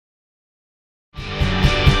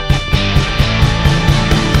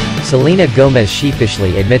Selena Gomez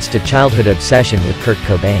sheepishly admits to childhood obsession with Kurt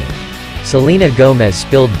Cobain. Selena Gomez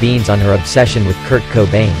spilled beans on her obsession with Kurt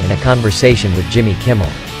Cobain in a conversation with Jimmy Kimmel.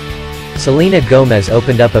 Selena Gomez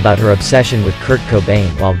opened up about her obsession with Kurt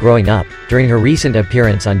Cobain while growing up, during her recent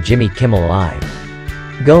appearance on Jimmy Kimmel Live.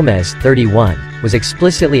 Gomez, 31, was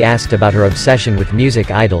explicitly asked about her obsession with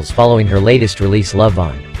music idols following her latest release Love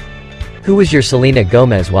On. Who was your Selena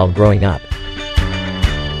Gomez while growing up?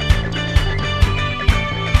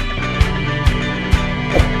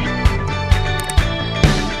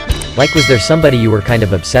 Like, was there somebody you were kind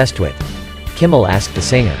of obsessed with? Kimmel asked the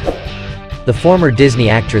singer. The former Disney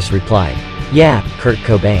actress replied, "Yeah, Kurt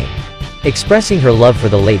Cobain." Expressing her love for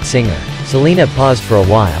the late singer, Selena paused for a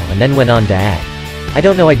while and then went on to add, "I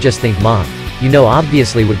don't know, I just think Mom,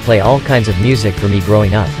 obviously would play all kinds of music for me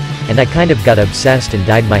growing up. And I kind of got obsessed and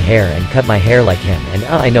dyed my hair and cut my hair like him, and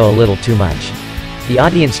I know a little too much." The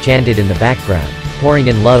audience chanted in the background, pouring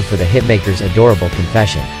in love for the hitmaker's adorable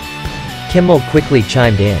confession. Kimmel quickly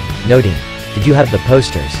chimed in, noting, "Did you have the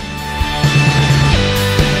posters?"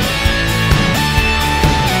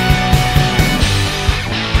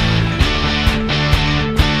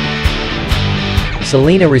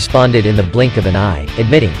 Selena responded in the blink of an eye,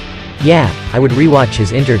 admitting, "Yeah, I would rewatch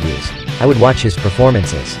his interviews. I would watch his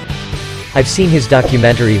performances. I've seen his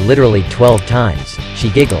documentary literally 12 times, she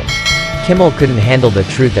giggled. Kimmel couldn't handle the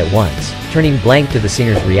truth at once, turning blank to the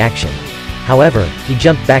singer's reaction. However, he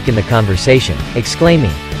jumped back in the conversation,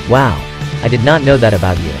 exclaiming, "Wow, I did not know that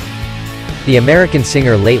about you." The American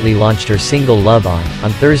singer lately launched her single Love On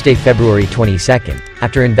Thursday, February 22,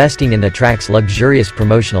 after investing in the track's luxurious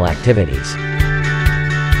promotional activities.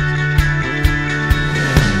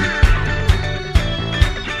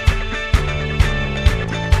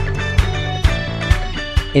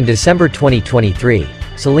 In December 2023,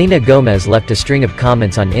 Selena Gomez left a string of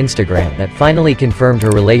comments on Instagram that finally confirmed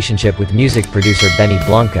her relationship with music producer Benny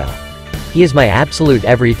Blanco. "He is my absolute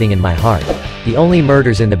everything in my heart," the Only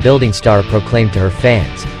Murders in the Building star proclaimed to her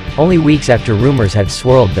fans, only weeks after rumors had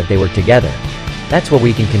swirled that they were together. "That's what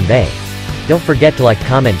we can convey. Don't forget to like,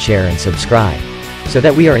 comment, share and subscribe, so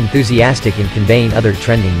that we are enthusiastic in conveying other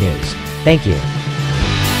trending news. Thank you."